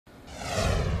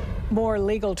More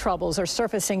legal troubles are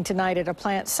surfacing tonight at a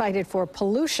plant cited for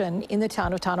pollution in the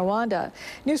town of Tonawanda.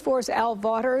 News 4's Al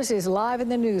Vaughters is live in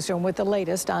the newsroom with the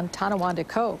latest on Tonawanda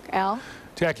Coke. Al?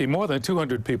 Jackie, more than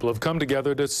 200 people have come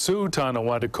together to sue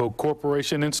Tonawanda Coke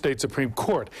Corporation in state Supreme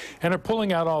Court and are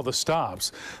pulling out all the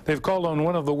stops. They've called on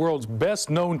one of the world's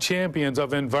best-known champions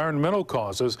of environmental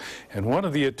causes and one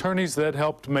of the attorneys that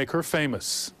helped make her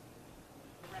famous.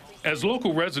 As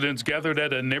local residents gathered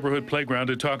at a neighborhood playground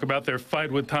to talk about their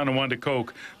fight with Tonawanda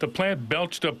Coke, the plant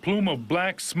belched a plume of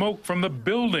black smoke from the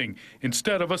building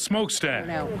instead of a smokestack.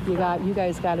 Now, you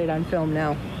guys got it on film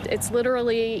now. It's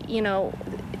literally,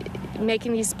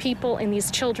 making these people and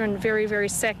these children very, very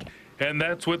sick. And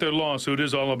that's what their lawsuit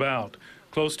is all about.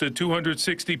 Close to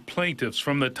 260 plaintiffs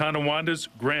from the Tonawandas,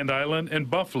 Grand Island,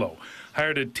 and Buffalo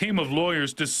hired a team of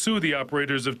lawyers to sue the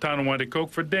operators of Tonawanda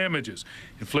Coke for damages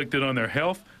inflicted on their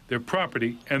health, their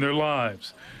property, and their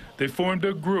lives. They formed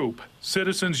a group,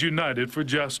 Citizens United for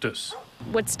Justice.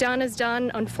 What's done is done,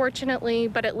 unfortunately,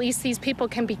 but at least these people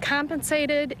can be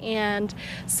compensated and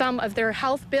some of their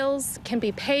health bills can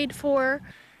be paid for.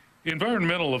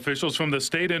 Environmental officials from the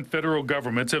state and federal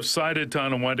governments have cited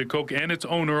Tonawanda Coke and its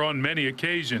owner on many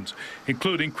occasions,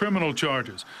 including criminal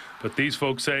charges. But these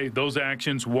folks say those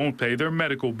actions won't pay their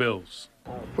medical bills.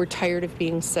 We're tired of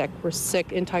being sick. We're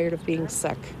sick and tired of being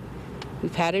sick.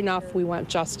 We've had enough. We want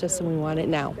justice, and we want it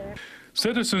now.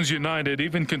 Citizens United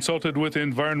even consulted with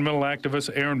environmental activist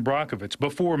Aaron Brockovich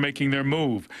before making their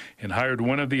move and hired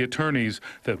one of the attorneys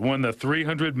that won the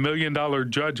 $300 million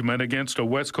judgment against a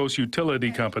West Coast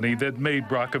utility company that made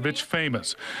Brockovich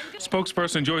famous.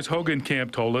 Spokesperson Joyce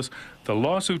Hogenkamp told us the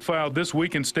lawsuit filed this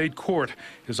week in state court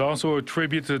is also a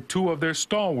tribute to two of their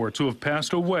stalwarts who have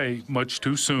passed away much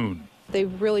too soon. They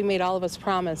really made all of us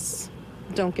promise,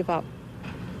 don't give up.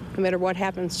 No matter what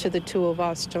happens to the two of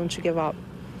us, don't you give up.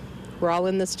 We're all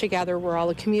in this together. We're all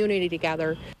a community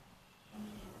together.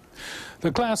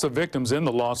 The class of victims in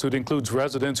the lawsuit includes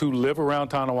residents who live around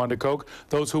Tonawanda Coke,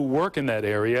 those who work in that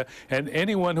area, and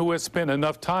anyone who has spent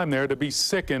enough time there to be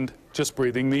sickened just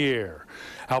breathing the air.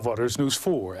 Al Vaughters, News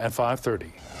 4 at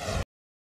 5:30.